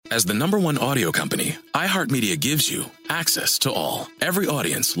As the #1 audio company, iHeartMedia gives you access to all. Every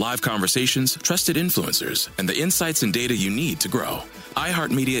audience, live conversations, trusted influencers, and the insights and data you need to grow.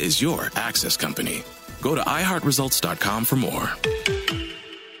 iHeartMedia is your access company. Go to iHeartResults.com for more.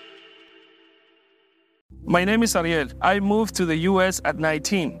 My name is Ariel. I moved to the U.S. at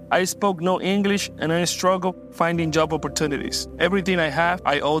 19. I spoke no English and I struggled finding job opportunities. Everything I have,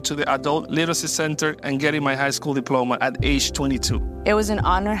 I owe to the Adult Literacy Center and getting my high school diploma at age 22. It was an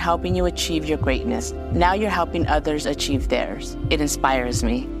honor helping you achieve your greatness. Now you're helping others achieve theirs. It inspires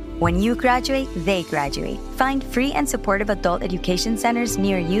me. When you graduate, they graduate. Find free and supportive adult education centers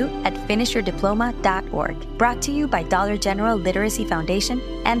near you at finishyourdiploma.org. Brought to you by Dollar General Literacy Foundation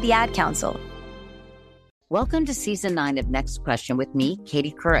and the Ad Council. Welcome to Season 9 of Next Question with me,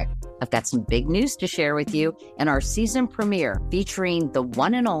 Katie Couric. I've got some big news to share with you in our season premiere featuring the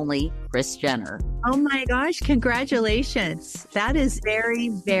one and only Kris Jenner. Oh my gosh, congratulations. That is very,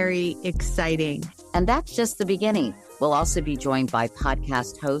 very exciting. And that's just the beginning. We'll also be joined by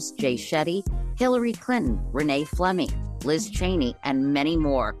podcast host Jay Shetty, Hillary Clinton, Renee Fleming, Liz Cheney, and many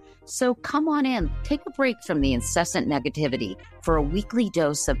more. So come on in, take a break from the incessant negativity for a weekly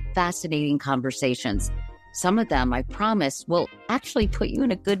dose of fascinating conversations. Some of them, I promise, will actually put you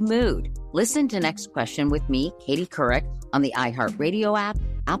in a good mood. Listen to Next Question with me, Katie Couric, on the iHeartRadio app,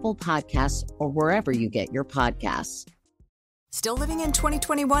 Apple Podcasts, or wherever you get your podcasts. Still living in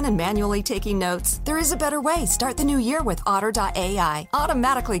 2021 and manually taking notes? There is a better way. Start the new year with Otter.ai.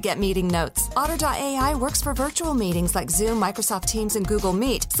 Automatically get meeting notes. Otter.ai works for virtual meetings like Zoom, Microsoft Teams, and Google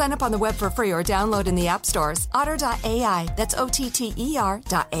Meet. Sign up on the web for free or download in the app stores. Otter.ai. That's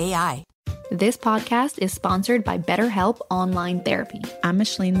OTTER.ai. This podcast is sponsored by BetterHelp Online Therapy. I'm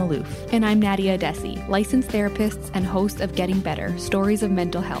Micheline Malouf. And I'm Nadia Adesi, licensed therapists and host of Getting Better, Stories of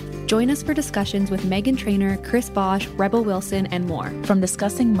Mental Health. Join us for discussions with Megan Trainor, Chris Bosch, Rebel Wilson, and more. From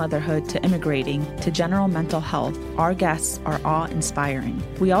discussing motherhood to immigrating to general mental health, our guests are awe-inspiring.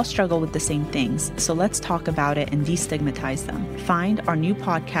 We all struggle with the same things, so let's talk about it and destigmatize them. Find our new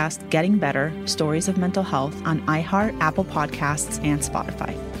podcast, Getting Better, Stories of Mental Health, on iHeart, Apple Podcasts, and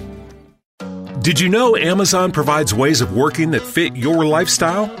Spotify. Did you know Amazon provides ways of working that fit your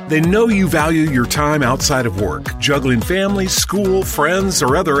lifestyle? They know you value your time outside of work, juggling family, school, friends,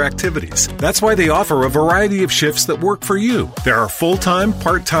 or other activities. That's why they offer a variety of shifts that work for you. There are full-time,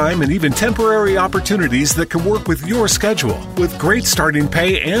 part-time, and even temporary opportunities that can work with your schedule, with great starting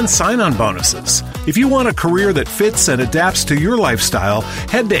pay and sign-on bonuses. If you want a career that fits and adapts to your lifestyle,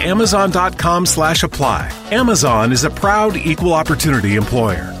 head to Amazon.com/apply. Amazon is a proud equal opportunity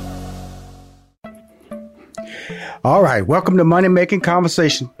employer. All right, welcome to Money Making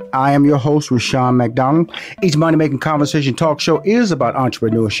Conversation. I am your host, Rushion McDonald. Each Money Making Conversation talk show is about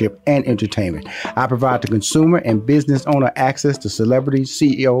entrepreneurship and entertainment. I provide the consumer and business owner access to celebrities,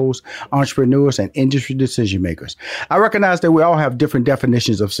 CEOs, entrepreneurs, and industry decision makers. I recognize that we all have different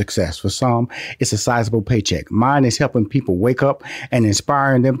definitions of success. For some, it's a sizable paycheck. Mine is helping people wake up and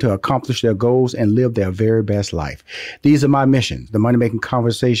inspiring them to accomplish their goals and live their very best life. These are my missions. The Money Making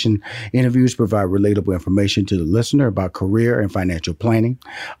Conversation interviews provide relatable information to the listener about career and financial planning,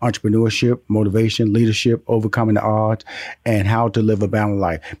 entrepreneurship, motivation, leadership, overcoming the odds, and how to live a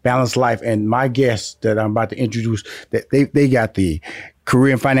balanced life. And my guests that I'm about to introduce, that they got the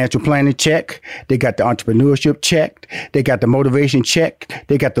career and financial planning check. They got the entrepreneurship check. They got the motivation check.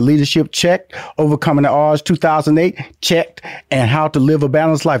 They got the leadership check. Overcoming the odds 2008 checked. And how to live a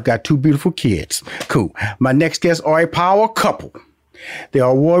balanced life. Got 2 beautiful kids. Cool. My next guests are a power couple. They are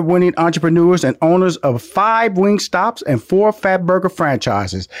award-winning entrepreneurs and owners of 5 Wingstops and 4 Fatburger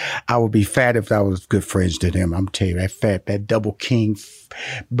franchises. I would be fat if I was good friends to them. I'm telling you, that Double King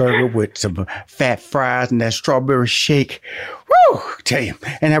burger with some fat fries and that strawberry shake. Woo! Tell you.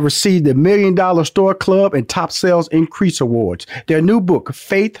 And have received the $1 Million Store Club and Top Sales Increase Awards. Their new book,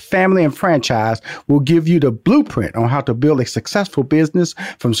 Faith, Family, and Franchise, will give you the blueprint on how to build a successful business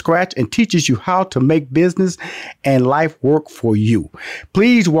from scratch and teaches you how to make business and life work for you.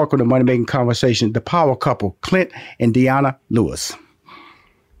 Please welcome to Money Making Conversation, the power couple, Clint and Deanna Lewis.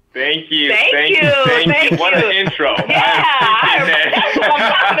 Thank you. Thank you. What an intro. Yeah.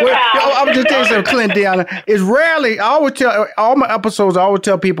 I'm just telling you something, Clint, Deanna. It's rarely, I always tell, all my episodes, I always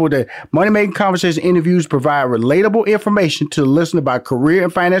tell people that Money Making Conversation interviews provide relatable information to the listener about career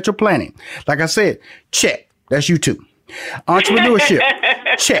and financial planning. Like I said, check. That's you too. Entrepreneurship.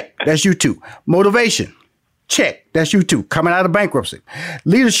 Check. That's you too. Motivation. Check. That's you too. Coming out of bankruptcy.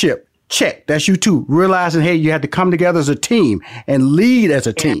 Leadership. Check. That's you too. Realizing, hey, you had to come together as a team and lead as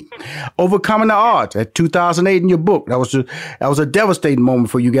a team. Overcoming the odds. At 2008 in your book, that was a devastating moment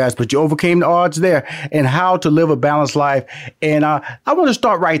for you guys, but you overcame the odds there, and how to live a balanced life. And I want to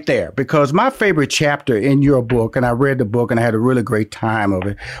start right there, because my favorite chapter in your book, and I read the book and I had a really great time of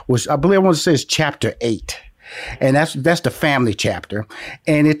it, was, I believe I want to say, it's chapter 8. And that's the family chapter.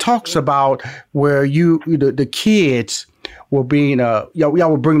 And it talks about where the kids were being, y'all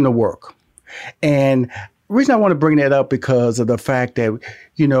were bringing to work. And the reason I want to bring that up because of the fact that,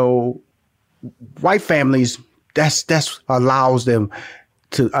 white families, that's allows them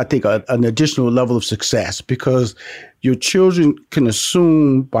to, I think, an additional level of success, because your children can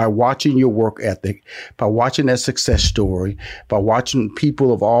assume by watching your work ethic, by watching that success story, by watching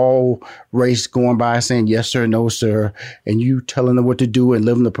people of all race going by saying, yes, sir, no, sir, and you telling them what to do and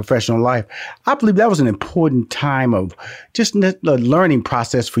living the professional life. I believe that was an important time of just the learning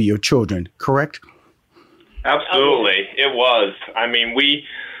process for your children, correct? Absolutely. It was. I mean,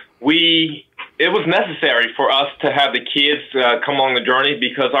 it was necessary for us to have the kids come along the journey,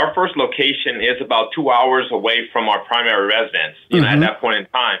 because our first location is about 2 hours away from our primary residence, at that point in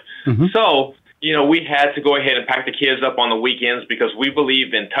time. So, we had to go ahead and pack the kids up on the weekends because we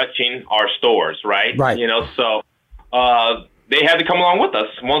believed in touching our stores, right? Right. So they had to come along with us.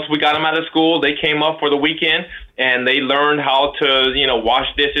 Once we got them out of school, they came up for the weekend and they learned how to,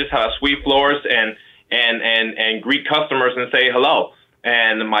 wash dishes, how to sweep floors, and greet customers and say hello.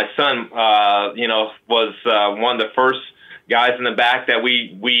 And my son, was one of the first guys in the back that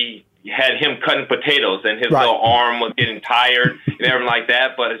we had him cutting potatoes, and his little arm was getting tired and everything like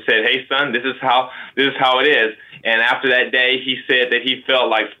that. But I said, "Hey, son, this is how it is." And after that day, he said that he felt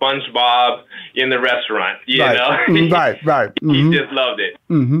like SpongeBob in the restaurant. You know, right. He just loved it.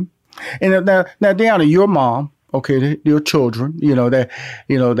 And now, Deanna, your mom. Okay, your children,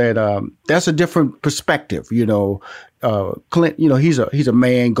 that's a different perspective, Clint, he's a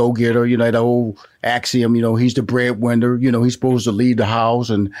man go-getter, that old axiom, he's the breadwinner, he's supposed to lead the house.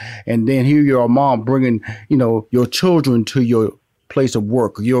 And then here you're a mom bringing, your children to your place of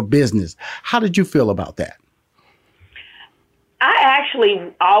work, your business. How did you feel about that? I actually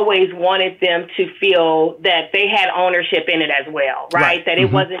always wanted them to feel that they had ownership in it as well, right? That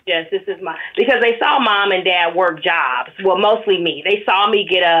it wasn't just, because they saw mom and dad work jobs. Well, mostly me. They saw me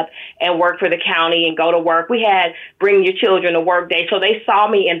get up and work for the county and go to work. We had bring your children to work day. So they saw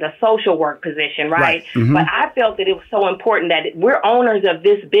me in the social work position, right? But I felt that it was so important that we're owners of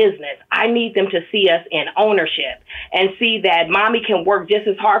this business. I need them to see us in ownership and see that mommy can work just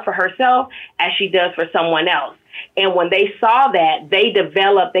as hard for herself as she does for someone else. And when they saw that, they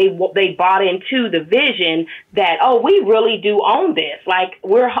developed, they bought into the vision that, oh, we really do own this. Like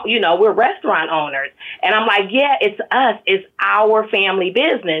we're restaurant owners. And I'm like, yeah, it's us. It's our family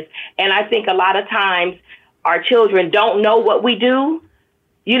business. And I think a lot of times our children don't know what we do.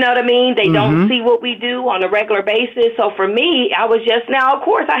 You know what I mean? They don't see what we do on a regular basis. So for me, I was just, now, of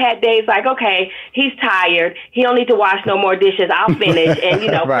course, I had days like, okay, he's tired. He don't need to wash no more dishes. I'll finish. And,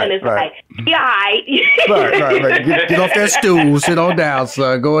 Clint is like, yeah, right. Get off that stool. Sit on down,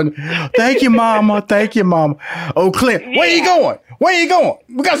 son. Going, thank you, mama. Thank you, mama. Oh, Clint, where you going? Where you going?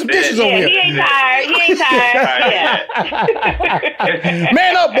 We got some dishes over here. He ain't tired. Yeah.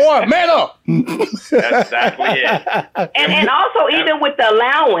 Man up, boy. Man up. That's exactly it. And also, even with the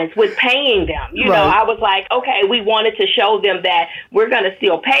allowance, with paying them, I was like, okay, we wanted to show them that we're going to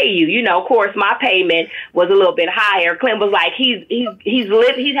still pay you. Of course, my payment was a little bit higher. Clint was like, he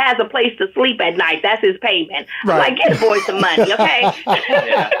has a place to sleep at night. That's his payment. I'm like, get the boy some money, okay?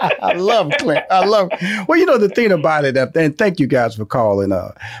 I love Clint. I love. Well, the thing about it, and thank you guys for calling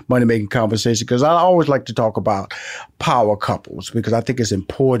Money Making Conversation, because I always like to talk about power couples, because I think it's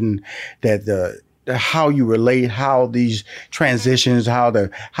important that how you relate, how these transitions, how the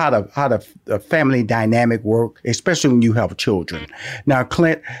family dynamic work, especially when you have children. Now,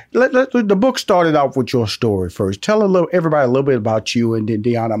 Clint, the book started off with your story first. Tell everybody a little bit about you, and then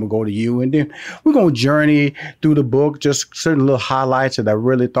Deanna, I'm gonna go to you, and then we're gonna journey through the book, just certain little highlights that I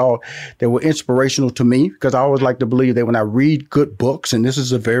really thought that were inspirational to me, because I always like to believe that when I read good books, and this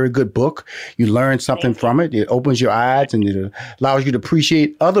is a very good book, you learn something from it. It opens your eyes and it allows you to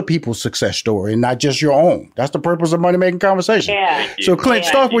appreciate other people's success story and not just your own. That's the purpose of Money Making Conversation. Yeah. So Clint,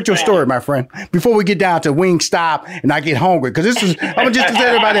 start with your story, my friend, before we get down to Wingstop and I get hungry. Because I'm gonna just tell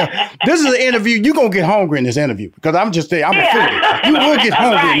everybody else, this is an interview. You're gonna get hungry in this interview, because I'm just there. I'm a foodie. You will get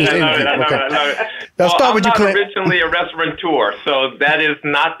hungry in this interview. Okay. Now start with you, Clint. I'm not originally a restaurateur, so that is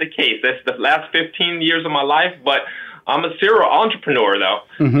not the case. That's the last 15 years of my life, but I'm a serial entrepreneur, though.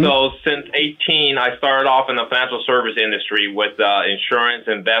 Mm-hmm. So since 18, I started off in the financial service industry with insurance,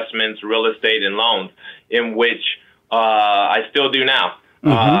 investments, real estate, and loans, in which I still do now.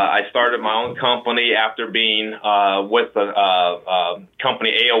 Mm-hmm. I started my own company after being with the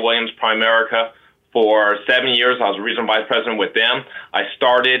company A.O. Williams Primerica for 7 years. I was regional vice president with them. I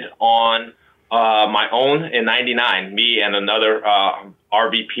started on my own in '99. Me and another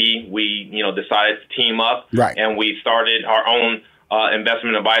RVP, we decided to team up, right, and we started our own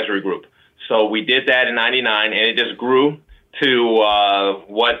investment advisory group. So we did that in '99, and it just grew to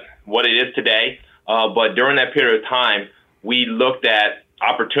what it is today. But during that period of time, we looked at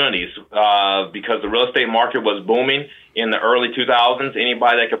opportunities because the real estate market was booming in the early 2000s.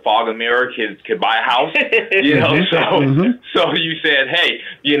 Anybody that could fog a mirror could buy a house, So you said, hey,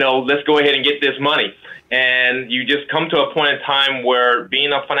 let's go ahead and get this money. And you just come to a point in time where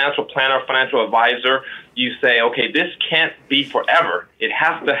being a financial planner, financial advisor, you say, okay, this can't be forever. It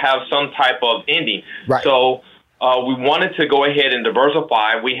has to have some type of ending. Right. So we wanted to go ahead and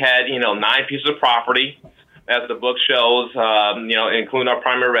diversify. We had, 9 pieces of property, as the book shows, including our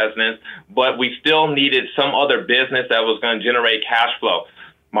primary residence, but we still needed some other business that was going to generate cash flow.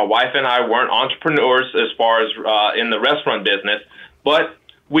 My wife and I weren't entrepreneurs as far as in the restaurant business, but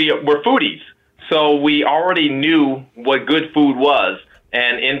we were foodies. So we already knew what good food was.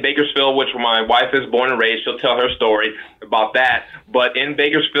 And in Bakersfield, which my wife is born and raised, she'll tell her story about that. But in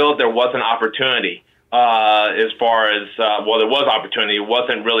Bakersfield, there was an opportunity. As far as, there was opportunity. It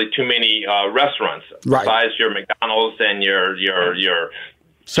wasn't really too many restaurants, right, besides your McDonald's and your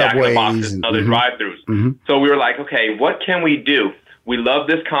Subways and other drive-thrus. Mm-hmm. So we were like, okay, what can we do? We love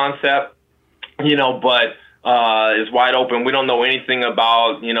this concept, but it's wide open. We don't know anything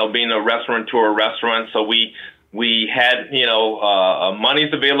about, being a restaurateur or restaurant. So we had,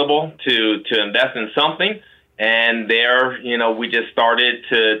 monies available to invest in something. And there, we just started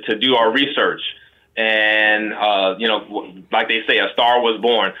to do our research. And, like they say, a star was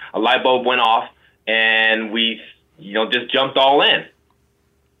born. A light bulb went off, and we, just jumped all in.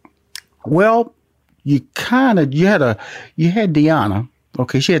 Well, you had Deanna.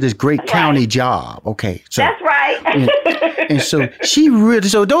 Okay, she had this great county job. Okay, so that's right. and so she really.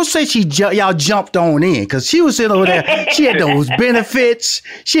 So don't say y'all jumped on in, because she was sitting over there. She had those benefits.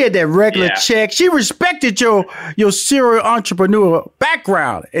 She had that regular check. She respected your serial entrepreneur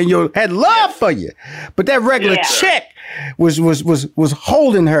background and had love for you. But that regular check was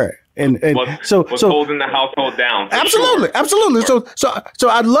holding her. And so holding the household down. Absolutely, sure. Absolutely. So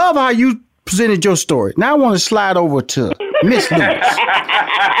I love how you presented your story. Now I want to slide over to Miss Lewis.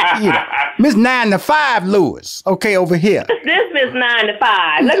 Miss 9 to 5 Lewis. Okay, over here. This Miss 9 to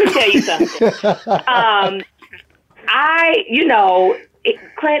 5. Let me tell you something.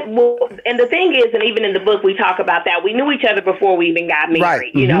 Clint, and the thing is, and even in the book we talk about that, we knew each other before we even got married.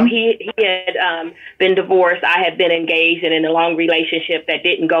 Right. Mm-hmm. He had been divorced. I had been engaged and in a long relationship that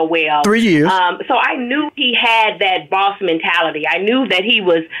didn't go well. 3 years. So I knew he had that boss mentality. I knew that he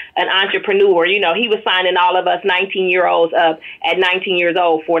was an entrepreneur. He was signing all of us 19-year-olds up at 19 years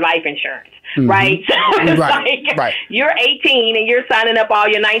old for life insurance. Mm-hmm. Right? So it's right. You're 18 and you're signing up all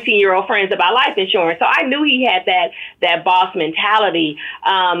your 19-year-old friends about life insurance. So I knew he had that boss mentality.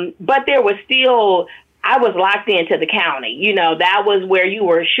 But there was still, I was locked into the county. That was where you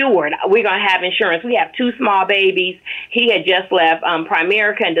were assured we're going to have insurance. We have 2 small babies. He had just left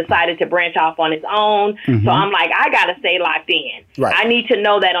Primerica and decided to branch off on his own. Mm-hmm. So I'm like, I got to stay locked in. Right. I need to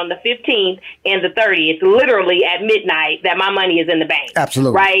know that on the 15th and the 30th, literally at midnight, that my money is in the bank.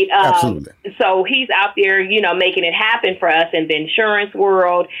 Absolutely. Right? Absolutely. So he's out there, making it happen for us in the insurance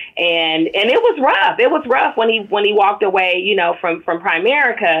world. And it was rough. It was rough when he walked away, from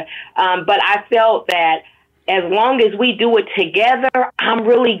Primerica. But I felt that as long as we do it together, I'm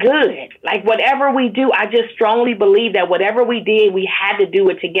really good. Like whatever we do, I just strongly believe that whatever we did, we had to do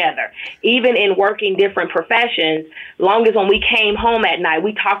it together. Even in working different professions, long as when we came home at night,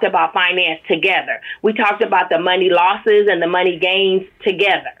 we talked about finance together. We talked about the money losses and the money gains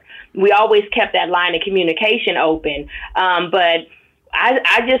together. We always kept that line of communication open. But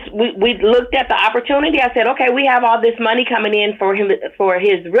we looked at the opportunity. I said, okay, we have all this money coming in for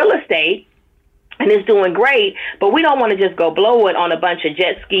his real estate. And it's doing great, but we don't want to just go blow it on a bunch of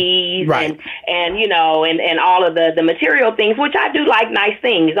jet skis right. and all of the material things, which I do like nice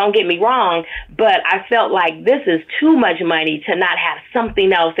things, don't get me wrong, but I felt like this is too much money to not have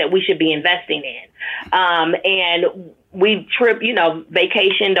something else that we should be investing in. And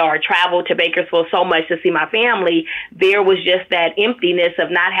vacationed or traveled to Bakersfield so much to see my family, there was just that emptiness of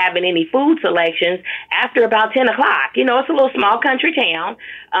not having any food selections after about 10 o'clock. It's a little small country town,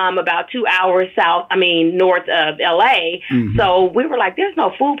 about 2 hours north of LA. Mm-hmm. So we were like, there's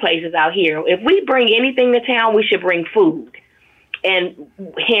no food places out here. If we bring anything to town, we should bring food. And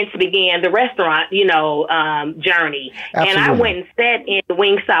hence began the restaurant, journey. Absolutely. And I went and sat in the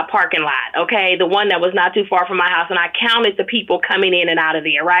Wingstop parking lot, okay, the one that was not too far from my house, and I counted the people coming in and out of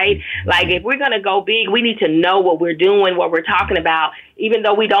there, right? Mm-hmm. Like, if we're going to go big, we need to know what we're doing, what we're talking about. Even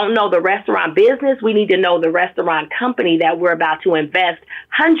though we don't know the restaurant business, we need to know the restaurant company that we're about to invest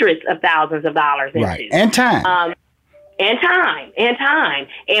hundreds of thousands of dollars into. Right. And time. And time.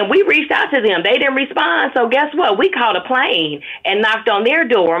 And we reached out to them. They didn't respond. So guess what? We called a plane and knocked on their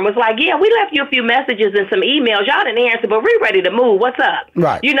door and was like, yeah, we left you a few messages and some emails. Y'all didn't answer, but we're ready to move. What's up?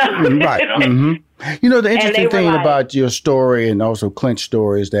 Right. Right. Mm-hmm. The interesting thing about your story and also Clint's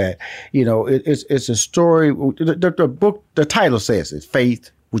story is that, it's a story. The book, the title says it,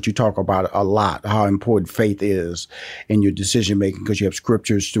 Faith, which you talk about a lot, how important faith is in your decision making, because you have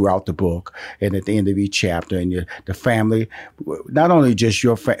scriptures throughout the book and at the end of each chapter, and the family, not only just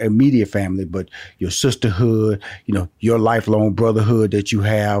your immediate family, but your sisterhood, your lifelong brotherhood that you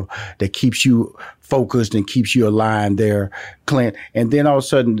have that keeps you focused and keeps you aligned there, Clint. And then all of a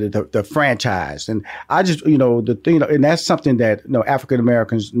sudden the franchise. And I just, the thing, and that's something that, African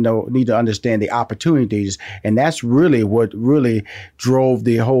Americans need to understand, the opportunities. And that's really what really drove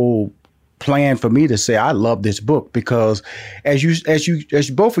the whole plan for me to say, I love this book, because as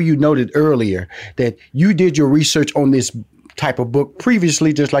both of you noted earlier, that you did your research on this type of book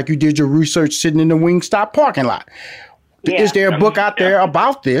previously, just like you did your research sitting in the Wingstop parking lot. Yeah. Is there a book out there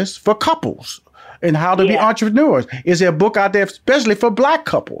about this for couples and how to be entrepreneurs? Is there a book out there especially for Black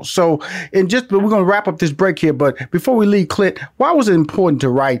couples? So, we're going to wrap up this break here, but before we leave, Clint, why was it important to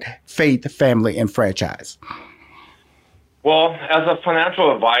write Faith, Family, and Franchise? Well, as a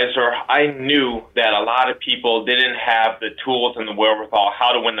financial advisor, I knew that a lot of people didn't have the tools and the wherewithal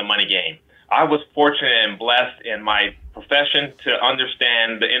how to win the money game. I was fortunate and blessed in my profession to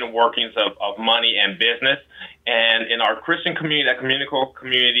understand the inner workings of money and business. And in our Christian community, ecumenical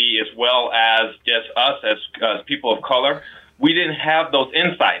community, as well as just us as people of color, we didn't have those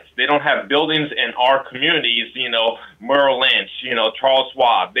insights. They don't have buildings in our communities, Merrill Lynch, Charles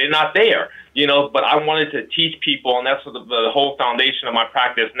Schwab. They're not there, but I wanted to teach people, and that's the whole foundation of my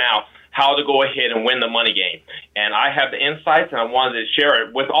practice now, how to go ahead and win the money game. And I have the insights, and I wanted to share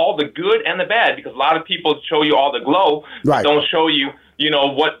it with all the good and the bad, because a lot of people show you all the glow, right, but don't show you,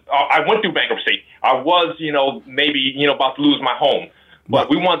 what I went through bankruptcy. I was, maybe, about to lose my home. But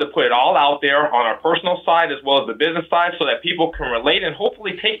we wanted to put it all out there on our personal side as well as the business side, so that people can relate and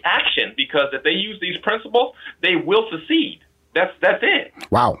hopefully take action, because if they use these principles, they will succeed. That's it.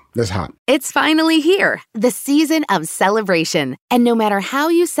 Wow, that's hot. It's finally here, the season of celebration. And no matter how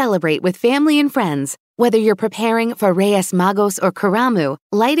you celebrate with family and friends, whether you're preparing for Reyes Magos or Karamu,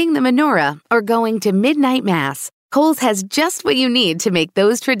 lighting the menorah, or going to midnight mass, Kohl's has just what you need to make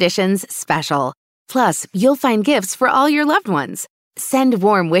those traditions special. Plus, you'll find gifts for all your loved ones. Send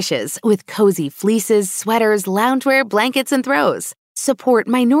warm wishes with cozy fleeces, sweaters, loungewear, blankets, and throws. Support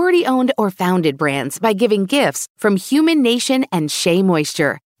minority-owned or founded brands by giving gifts from Human Nation and Shea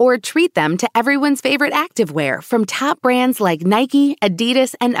Moisture. Or treat them to everyone's favorite activewear from top brands like Nike,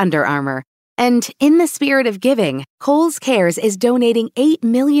 Adidas, and Under Armour. And in the spirit of giving, Kohl's Cares is donating $8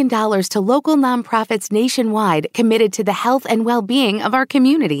 million to local nonprofits nationwide committed to the health and well-being of our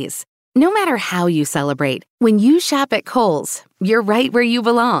communities. No matter how you celebrate, when you shop at Kohl's, you're right where you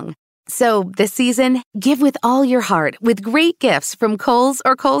belong. So this season, give with all your heart with great gifts from Kohl's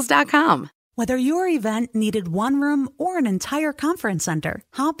or Kohls.com. Whether your event needed one room or an entire conference center,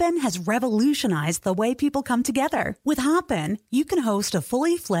 Hopin has revolutionized the way people come together. With Hopin, you can host a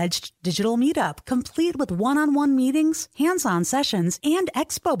fully fledged digital meetup complete with one-on-one meetings, hands-on sessions, and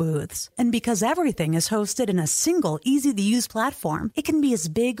expo booths. And because everything is hosted in a single, easy-to-use platform, it can be as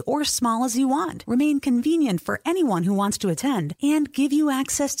big or small as you want, remain convenient for anyone who wants to attend, and give you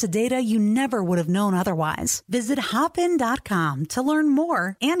access to data you never would have known otherwise. Visit hopin.com to learn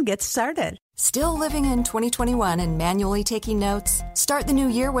more and get started. Still living in 2021 and manually taking notes? Start the new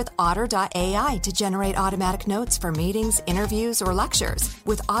year with Otter.ai to generate automatic notes for meetings, interviews, or lectures.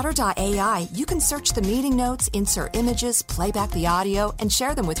 With Otter.ai, you can search the meeting notes, insert images, play back the audio, and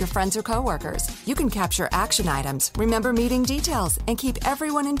share them with your friends or coworkers. You can capture action items, remember meeting details, and keep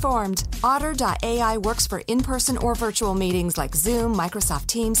everyone informed. Otter.ai works for in-person or virtual meetings like Zoom, Microsoft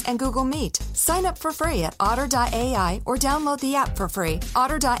Teams, and Google Meet. Sign up for free at Otter.ai or download the app for free.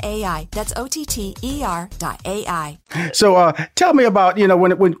 Otter.ai, that's OTTER.ai. So tell me about,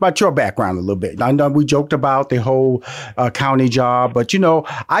 about your background a little bit. I know we joked about the whole county job, but,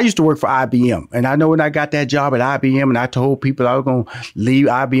 I used to work for IBM. And I know when I got that job at IBM and I told people I was going to leave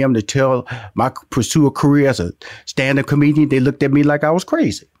IBM to pursue a career as a stand-up comedian, they looked at me like I was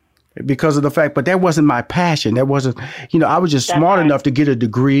crazy. Because of the fact, but that wasn't my passion. That wasn't, I was just smart enough to get a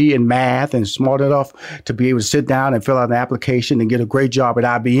degree in math and smart enough to be able to sit down and fill out an application and get a great job at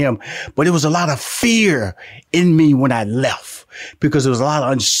IBM. But it was a lot of fear in me when I left because there was a lot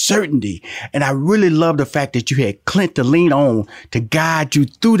of uncertainty. And I really love the fact that you had Clint to lean on to guide you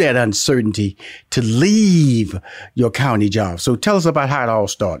through that uncertainty to leave your county job. So tell us about how it all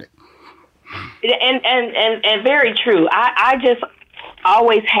started. And very true. I just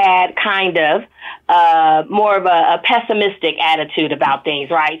always had kind of more of a pessimistic attitude about things,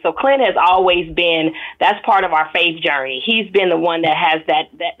 right? So Clint has always been, that's part of our faith journey. He's been the one that has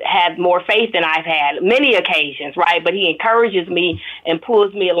that had more faith than I've had many occasions, right? But he encourages me and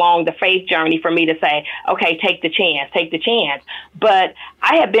pulls me along the faith journey for me to say, okay, take the chance. But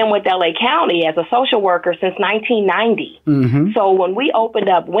I have been with LA County as a social worker since 1990. Mm-hmm. So when we opened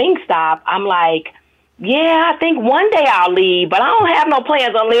up Wingstop, I'm like, yeah, I think one day I'll leave, but I don't have no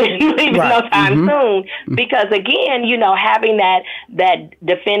plans on leaving no time soon. Because again, having that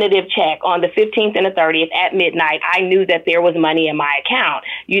definitive check on the 15th and the 30th at midnight, I knew that there was money in my account.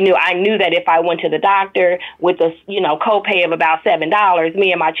 I knew that if I went to the doctor with a copay of about $7,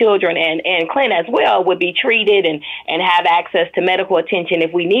 me and my children and Clint as well would be treated and have access to medical attention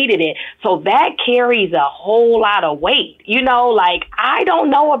if we needed it. So that carries a whole lot of weight. I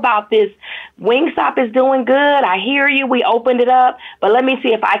don't know about this. Wingstop is doing good. I hear you. We opened it up, but let me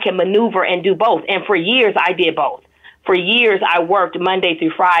see if I can maneuver and do both. And for years, I did both. For years, I worked Monday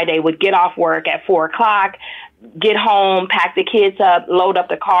through Friday, would get off work at 4:00, get home, pack the kids up, load up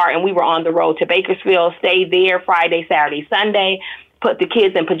the car, and we were on the road to Bakersfield, stay there Friday, Saturday, Sunday, put the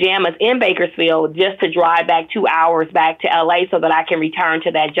kids in pajamas in Bakersfield just to drive back 2 hours back to LA so that I can return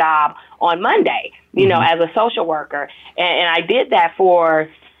to that job on Monday, as a social worker. And I did that for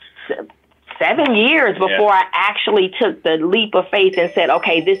 7 years before I actually took the leap of faith and said,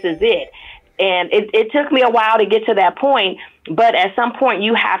 okay, this is it. And it took me a while to get to that point. But at some point,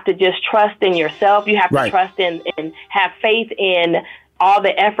 you have to just trust in yourself. You have to trust in and have faith in all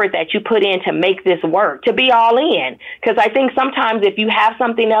the effort that you put in to make this work, to be all in. Because I think sometimes if you have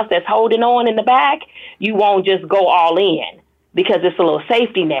something else that's holding on in the back, you won't just go all in because it's a little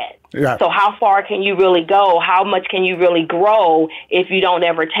safety net. Yeah. So how far can you really go? How much can you really grow if you don't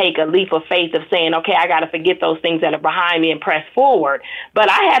ever take a leap of faith of saying, okay, I got to forget those things that are behind me and press forward? But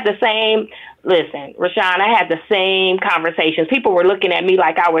I had the same, Rushion, I had the same conversations. People were looking at me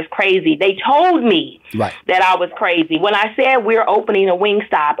like I was crazy. They told me that I was crazy. When I said we're opening a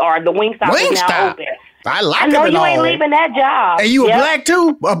Wingstop or the Wingstop is now open. I like I know you ain't leaving that job. And you a black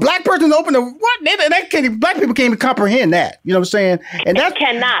too? A black person open a what? Black people can't even comprehend that. You know what I'm saying? And that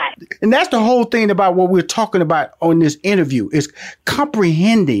cannot. And that's the whole thing about what we're talking about on this interview is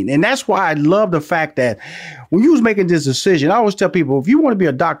comprehending. And that's why I love the fact that when you was making this decision, I always tell people, if you want to be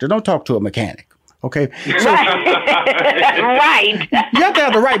a doctor, don't talk to a mechanic. Okay. So, right. You have to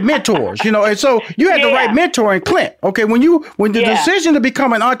have the right mentors, and so you had the right mentor in Clint. Okay. When the decision to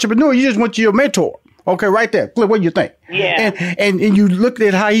become an entrepreneur, you just went to your mentor. Okay, right there. Clint, what do you think? Yeah. And you looked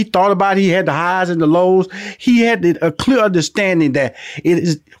at how he thought about it. He had the highs and the lows. He had a clear understanding that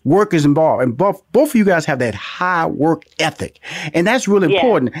work is involved. And both of you guys have that high work ethic. And that's really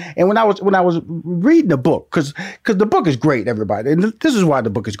important. And when I was reading the book, because the book is great, everybody. And this is why the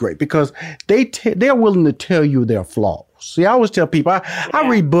book is great, because they're willing to tell you their flaws. See, I always tell people, I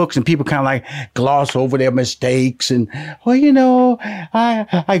read books and people kind of like gloss over their mistakes and,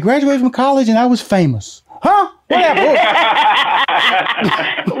 I graduated from college and I was famous. Huh? What happened?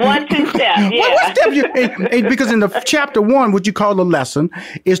 1, 2 steps. Yeah. What step because in the chapter 1, what you call the lesson,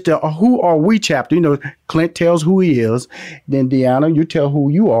 is the who are we chapter. Clint tells who he is. Then Deanna, you tell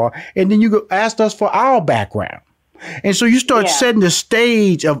who you are. And then you asked us for our background. And so you start setting the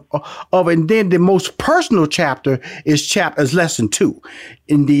stage of, and then the most personal chapter is lesson 2.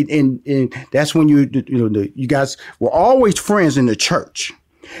 Indeed, and that's when you guys were always friends in the church.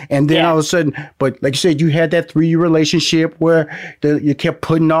 And then all of a sudden, but like you said, you had that 3-year relationship where you kept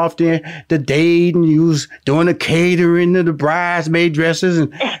putting off the date and you was doing the catering and the bridesmaid dresses.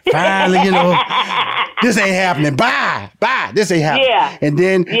 And finally, this ain't happening. Bye. This ain't happening. Yeah. And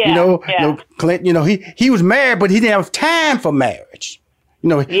then, Clint, he was married, but he didn't have time for marriage.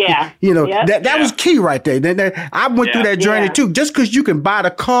 That was key right there. I went through that journey too. Just because you can buy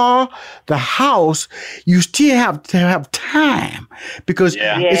the car, the house, you still have to have time because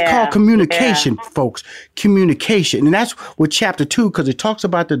it's called communication, folks. Communication. And that's what chapter 2, because it talks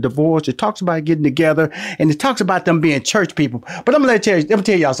about the divorce, it talks about getting together, and it talks about them being church people. But I'm gonna tell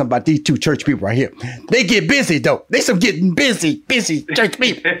y'all something about these two church people right here. They get busy though. They some getting busy church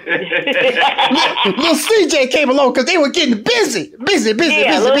people. Little CJ came along because they were getting busy.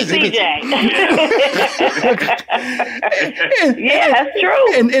 Yeah, that's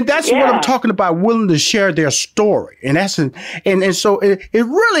true. And that's what I'm talking about, willing to share their story. And that's so it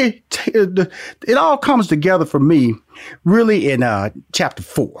really it all comes together for me really in chapter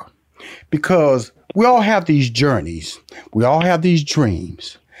 4, because we all have these journeys, we all have these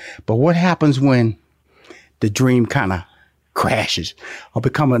dreams, but what happens when the dream kind of crashes or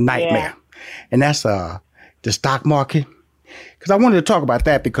become a nightmare? And that's the stock market. Because I wanted to talk about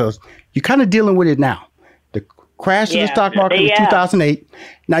that because you're kind of dealing with it now. The crash in the stock market in 2008.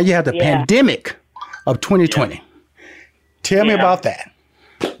 Now you have the pandemic of 2020. Tell me about that.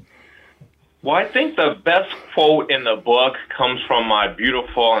 Well, I think the best quote in the book comes from my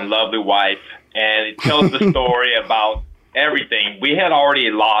beautiful and lovely wife, and it tells the story about everything. We had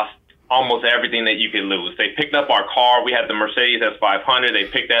already lost almost everything that you could lose. They picked up our car. We had the Mercedes S500. They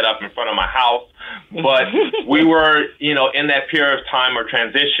picked that up in front of my house. But we were, in that period of time or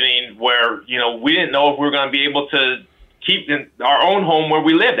transitioning where, we didn't know if we were going to be able to keep our own home where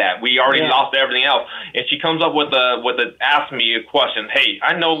we lived at. We already lost everything else. And she comes up ask me a question. Hey,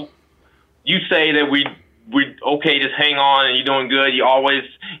 I know you say that we okay, just hang on and you're doing good. You always,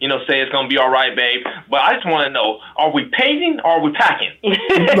 say it's going to be all right, babe. But I just want to know, are we paving or are we packing?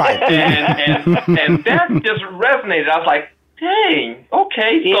 Right. And that just resonated. I was like, dang,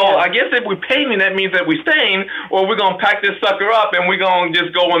 okay. So I guess if we're paving, that means that we're staying, or we're going to pack this sucker up and we're going to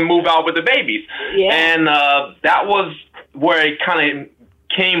just go and move out with the babies. Yeah. And that was where it kind of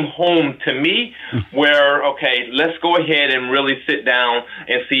came home to me, where, okay, let's go ahead and really sit down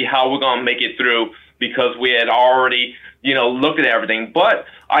and see how we're going to make it through, because we had already, looked at everything. But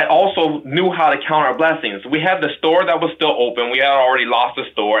I also knew how to count our blessings. We had the store that was still open. We had already lost the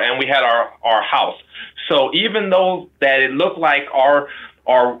store, and we had our house. So even though that it looked like our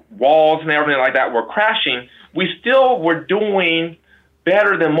walls and everything like that were crashing, we still were doing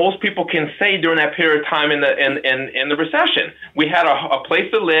better than most people can say during that period of time in the recession. We had a place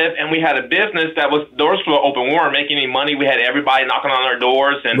to live, and we had a business that was doors were open. We weren't making any money. We had everybody knocking on our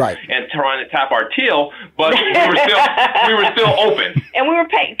doors and trying to tap our till, but we were still open. And we were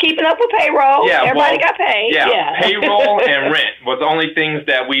keeping up with payroll. Yeah, everybody got paid. Yeah, payroll and rent was the only things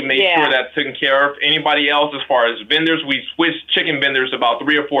that we made sure that taken care of. Anybody else, as far as vendors, we switched chicken vendors about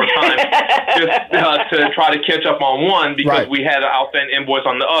 3 or 4 times just to try to catch up on one, because we had an outstanding invoice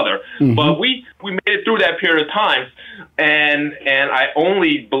on the other. But we made it through that period of time, and I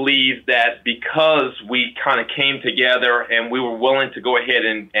only believe that because we kind of came together and we were willing to go ahead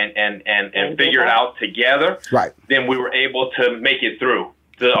and figure it out together, then we were able to make it through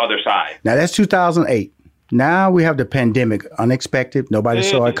to the other side. Now that's 2008. Now we have the pandemic, unexpected, nobody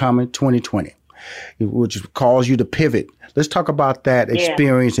saw it coming, 2020, which caused you to pivot. Let's talk about that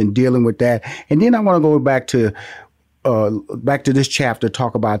experience and dealing with that. And then I want to go back to this chapter,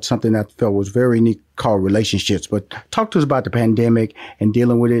 talk about something that I felt was very unique called relationships. But talk to us about the pandemic and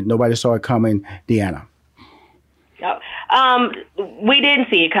dealing with it. Nobody saw it coming. Deanna. We didn't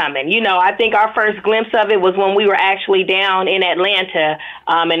see it coming. I think our first glimpse of it was when we were actually down in Atlanta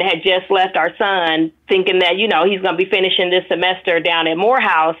and had just left our son, thinking that, he's going to be finishing this semester down at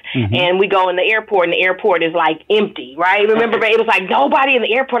Morehouse. And we go in the airport, and the airport is like empty, right? Remember, it was like nobody in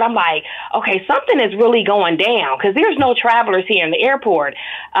the airport. I'm like, okay, something is really going down, because there's no travelers here in the airport.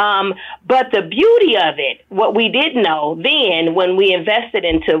 But the beauty of it, what we didn't know then when we invested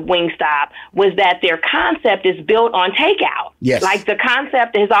into Wingstop, was that their concept is built on takeout. Yes. Like the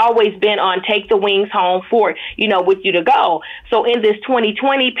concept has always been on take the wings home for, with you to go. So in this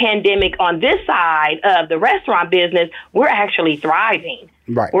 2020 pandemic, on this side of the restaurant business, we're actually thriving.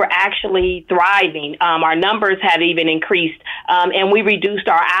 Right. We're actually thriving. Our numbers have even increased, and we reduced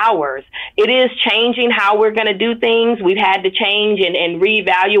our hours. It is changing how we're going to do things. We've had to change and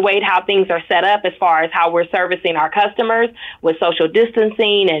reevaluate how things are set up as far as how we're servicing our customers with social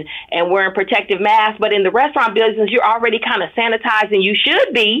distancing and wearing protective masks. But in the restaurant business, you're already kind of sanitized, and you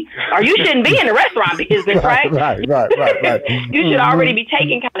should be, or you shouldn't be in the restaurant business, right? Right. You should already be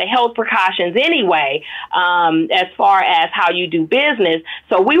taking kind of health precautions anyway, as far as how you do business.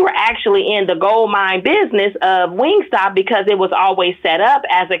 So we were actually in the gold mine business of Wingstop because it was always set up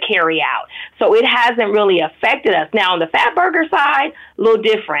as a carry out. So it hasn't really affected us. Now on the Fat Burger side, a little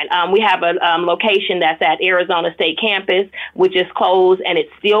different. We have a location that's at Arizona State campus, which is closed, and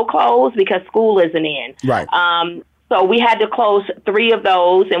it's still closed because school isn't in. Right. So we had to close 3 of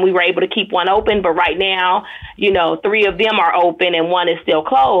those, and we were able to keep 1 open. But right now, 3 of them are open and 1 is still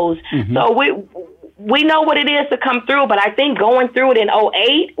closed. Mm-hmm. So we know what it is to come through, but I think going through it in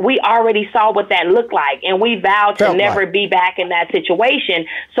 2008, we already saw what that looked like, and we vowed to never be back in that situation.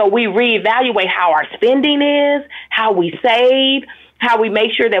 So we reevaluate how our spending is, how we save, how we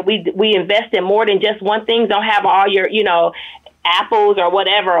make sure that we invest in more than just one thing. Don't have all your, apples or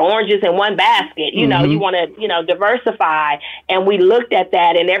whatever, oranges in one basket. You want to, diversify. And we looked at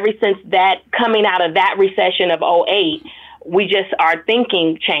that, and ever since that, coming out of that recession of 2008, our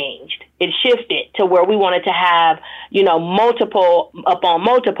thinking changed. It shifted to where we wanted to have, multiple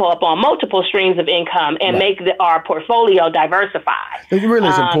streams of income and make our portfolio diversified. It really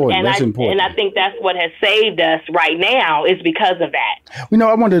is important. That's important. And I think that's what has saved us right now is because of that.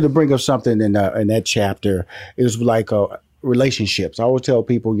 I wanted to bring up something in that chapter. It was like relationships. I always tell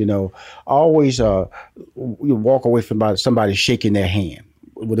people, always you walk away from somebody shaking their hand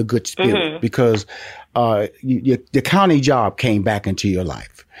with a good spirit, because the county job came back into your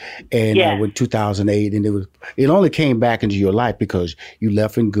life, and with 2008, and it only came back into your life because you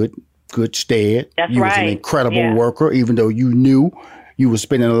left in good stead. That's you was an incredible worker, even though you knew you were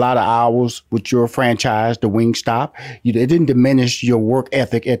spending a lot of hours with your franchise, the Wingstop. It didn't diminish your work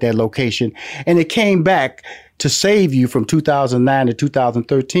ethic at that location, and it came back to save you from 2009 to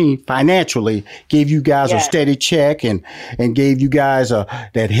 2013 financially, gave you guys a steady check and gave you guys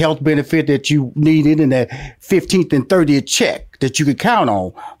that health benefit that you needed, and that 15th and 30th check that you could count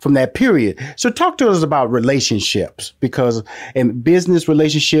on from that period. So talk to us about relationships, because in business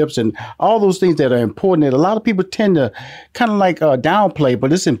relationships and all those things that are important that a lot of people tend to kind of downplay,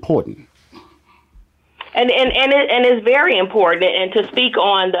 but it's important. And it's very important. And to speak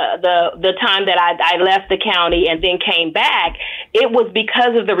on the time that I left the county and then came back, it was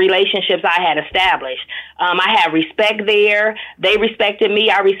because of the relationships I had established. I had respect there. They respected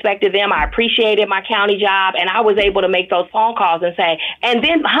me. I respected them. I appreciated my county job, and I was able to make those phone calls and say, and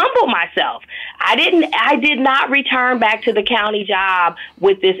then humble myself. I did not return back to the county job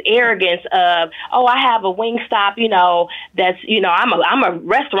with this arrogance of, I have a Wingstop, that's, I'm a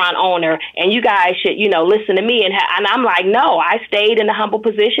restaurant owner, and you guys should, listen to me. And I'm like, no, I stayed in a humble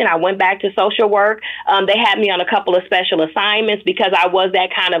position. I went back to social work. They had me on a couple of special assignments because I was that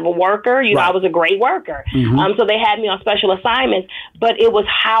kind of a worker. I was a great worker. Mm-hmm. So they had me on special assignments, but it was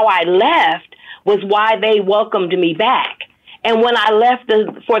how I left was why they welcomed me back. And when I left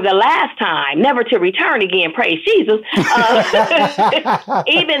for the last time, never to return again, praise Jesus,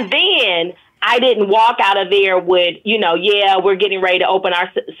 even then, I didn't walk out of there with, we're getting ready to open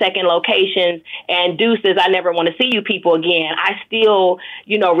our second locations and deuces, I never want to see you people again. I still,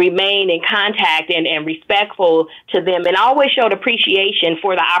 remain in contact and respectful to them, and always showed appreciation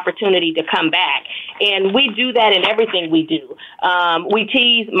for the opportunity to come back. And we do that in everything we do. We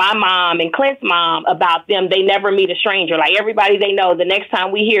tease my mom and Clint's mom about them. They never meet a stranger. Like everybody they know, the next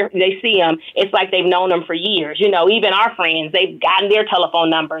time they see them, it's like they've known them for years. Even our friends, they've gotten their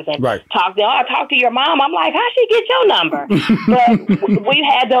telephone numbers and talked to them. I talked to your mom. I'm like, how'd she get your number? But we've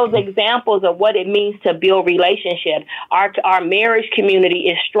had those examples of what it means to build relationships. Our marriage community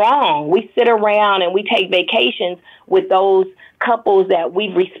is strong. We sit around and we take vacations with those couples that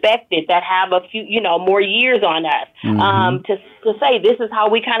we've respected that have a few, more years on us, to say this is how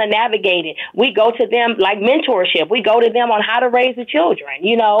we kind of navigate it. We go to them like mentorship. We go to them on how to raise the children,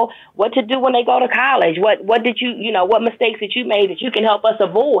 what to do when they go to college. What did you, what mistakes that you made that you can help us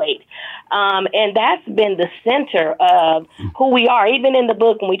avoid? And that's been the center of who we are. Even in the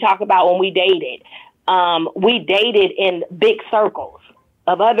book, when we talk about when we dated in big circles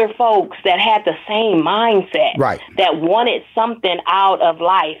of other folks that had the same mindset, that wanted something out of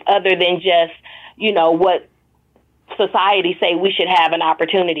life other than just, what society say we should have an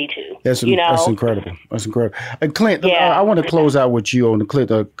opportunity to. That's incredible. That's incredible. And Clint, I want to close out with you on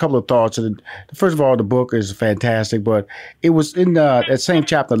Clint, a couple of thoughts. First of all, the book is fantastic, but it was in that same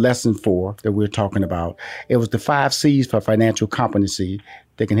chapter, lesson 4 that we're talking about. It was the 5 C's for financial competency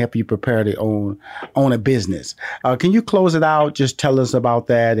that can help you prepare to own a business. Can you close it out? Just tell us about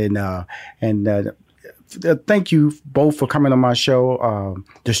that and thank you both for coming on my show.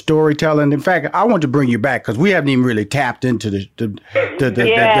 The storytelling. In fact, I want to bring you back because we haven't even really tapped into the book.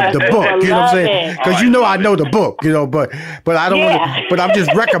 You know what I'm saying? Because I know the book. But I don't want to. But I'm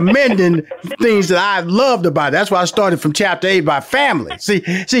just recommending things that I loved about it. That's why I started from chapter 8 by family. See.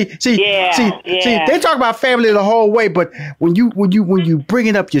 They talk about family the whole way, but when you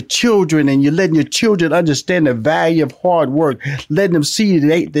bringing up your children and you're letting your children understand the value of hard work, letting them see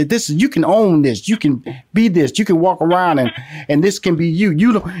that this is, you can own this, you can be this, you can walk around and this can be you.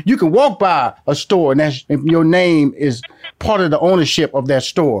 You can walk by a store and your name is part of the ownership of that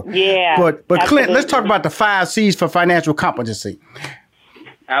store. Yeah. But Clint, let's talk about the 5 C's for financial competency.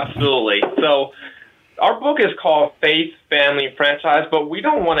 Absolutely. So our book is called Faith, Family, and Franchise, but we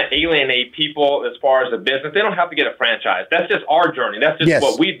don't want to alienate people as far as a business. They don't have to get a franchise. That's just our journey. That's just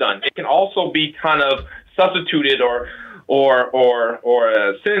what we've done. It can also be kind of substituted or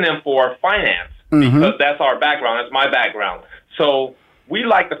a synonym for finance, because that's our background. That's my background. So we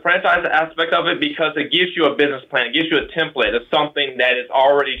like the franchise aspect of it because it gives you a business plan. It gives you a template of something that is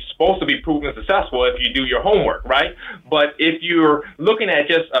already supposed to be proven successful if you do your homework, right? But if you're looking at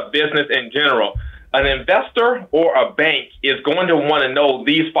just a business in general, an investor or a bank is going to want to know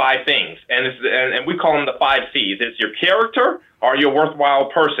these 5 things, and we call them the 5 C's. It's your character. Are you a worthwhile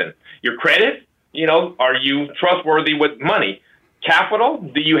person? Your credit. Are you trustworthy with money? Capital.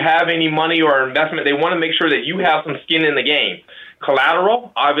 Do you have any money or investment? They want to make sure that you have some skin in the game.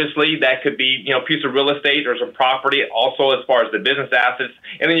 Collateral. Obviously, that could be a piece of real estate or some property. Also, as far as the business assets,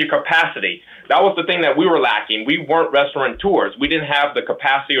 and then your capacity. That was the thing that we were lacking. We weren't restaurateurs. We didn't have the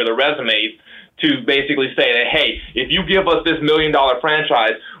capacity or the resumes to basically say that, hey, if you give us this $1 million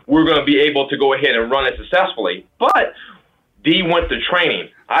franchise, we're going to be able to go ahead and run it successfully. But D went to training.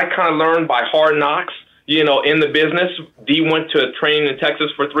 I kind of learned by hard knocks, in the business. D went to training in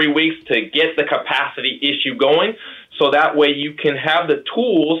Texas for 3 weeks to get the capacity issue going. So that way you can have the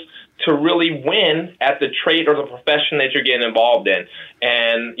tools to really win at the trade or the profession that you're getting involved in.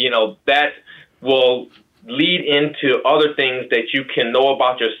 And, that will lead into other things that you can know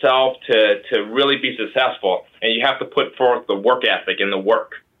about yourself to really be successful. And you have to put forth the work ethic and the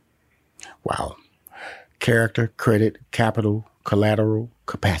work. Wow. Character, credit, capital, collateral,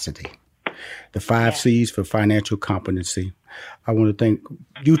 capacity. The 5 C's for financial competency. I want to thank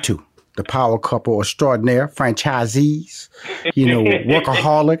you two, the power couple extraordinaire, franchisees,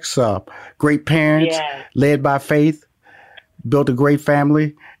 workaholics, great parents, led by faith, built a great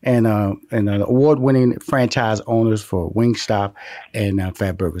family, and award-winning franchise owners for Wingstop and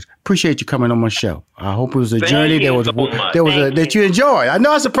Fatburgers. Appreciate you coming on my show. I hope it was a journey that you enjoyed. I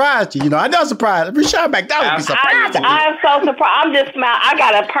know I surprised you. I know I surprised. Rashawn McDonald be surprised. I'm so surprised. I'm just smiling. I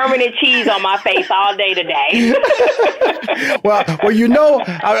got a permanent cheese on my face all day today. well,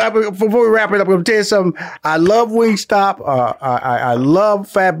 before we wrap it up, I'm going to tell you something. I love Wingstop. I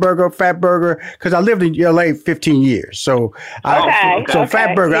love Fatburger because I lived in LA 15 years. So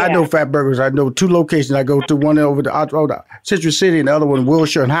Fatburger. I know Fatburgers. I know 2 locations. I go to one over the Citrus City and the other one in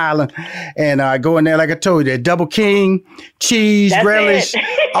Wilshire and Highland. And I go in there, like I told you, that Double King, cheese, relish,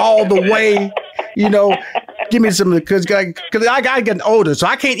 all the way. Give me some, because I got getting older, so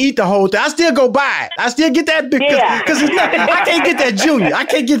I can't eat the whole thing. I still go buy it. I still get that because I can't get that junior. I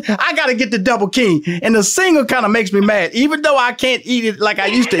got to get the Double King. And the single kind of makes me mad, even though I can't eat it like I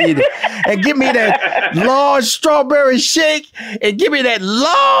used to eat it. And give me that large strawberry shake and give me that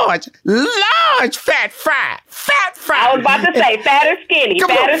large fat fry. I was about to say fat or skinny. I'm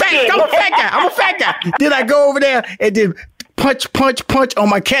a fat guy. Then I go over there and then punch on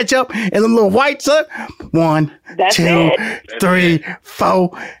my ketchup and the little whites up. 1, 2, 3,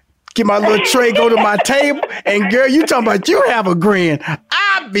 4. Get my little tray, go to my table, and girl, you talking about you have a grin.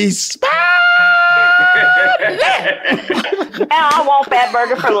 I be smiling. Now I want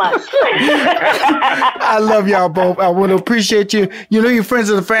Fatburger for lunch. I love y'all both. I want to appreciate you. You're friends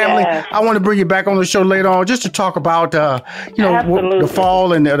of the family. Yeah. I want to bring you back on the show later on just to talk about, the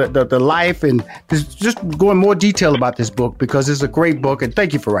fall and the life and just go in more detail about this book because it's a great book and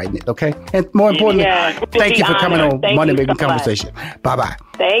thank you for writing it. Okay. And more importantly, thank you for coming on Money Making Conversation. Bye-bye.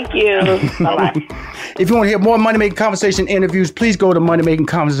 Thank you. Bye-bye. If you want to hear more Money Making Conversation interviews, please go to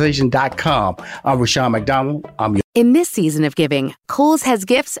moneymakingconversation.com. I'm Rashawn McDonald. In this season of giving, Kohl's has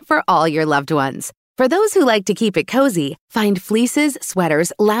gifts for all your loved ones. For those who like to keep it cozy, find fleeces,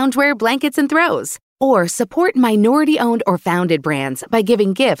 sweaters, loungewear, blankets, and throws. Or support minority-owned or founded brands by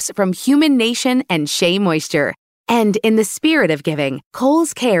giving gifts from Human Nation and Shea Moisture. And in the spirit of giving,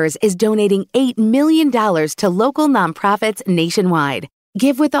 Kohl's Cares is donating $8 million to local nonprofits nationwide.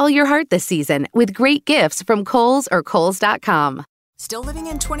 Give with all your heart this season with great gifts from Kohl's or Kohl's.com. Still living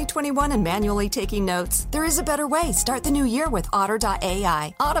in 2021 and manually taking notes? There is a better way. Start the new year with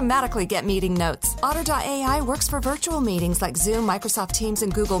Otter.ai. Automatically get meeting notes. Otter.ai works for virtual meetings like Zoom, Microsoft Teams,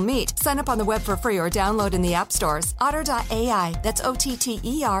 and Google Meet. Sign up on the web for free or download in the app stores. Otter.ai. That's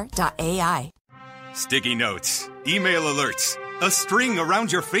OTTER.ai. Sticky notes, email alerts, a string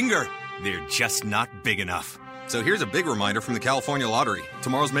around your finger. They're just not big enough. So here's a big reminder from the California Lottery.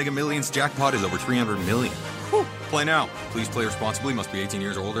 Tomorrow's Mega Millions jackpot is over $300 million. Whew. Play now. Please play responsibly. Must be 18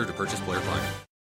 years or older to purchase player client.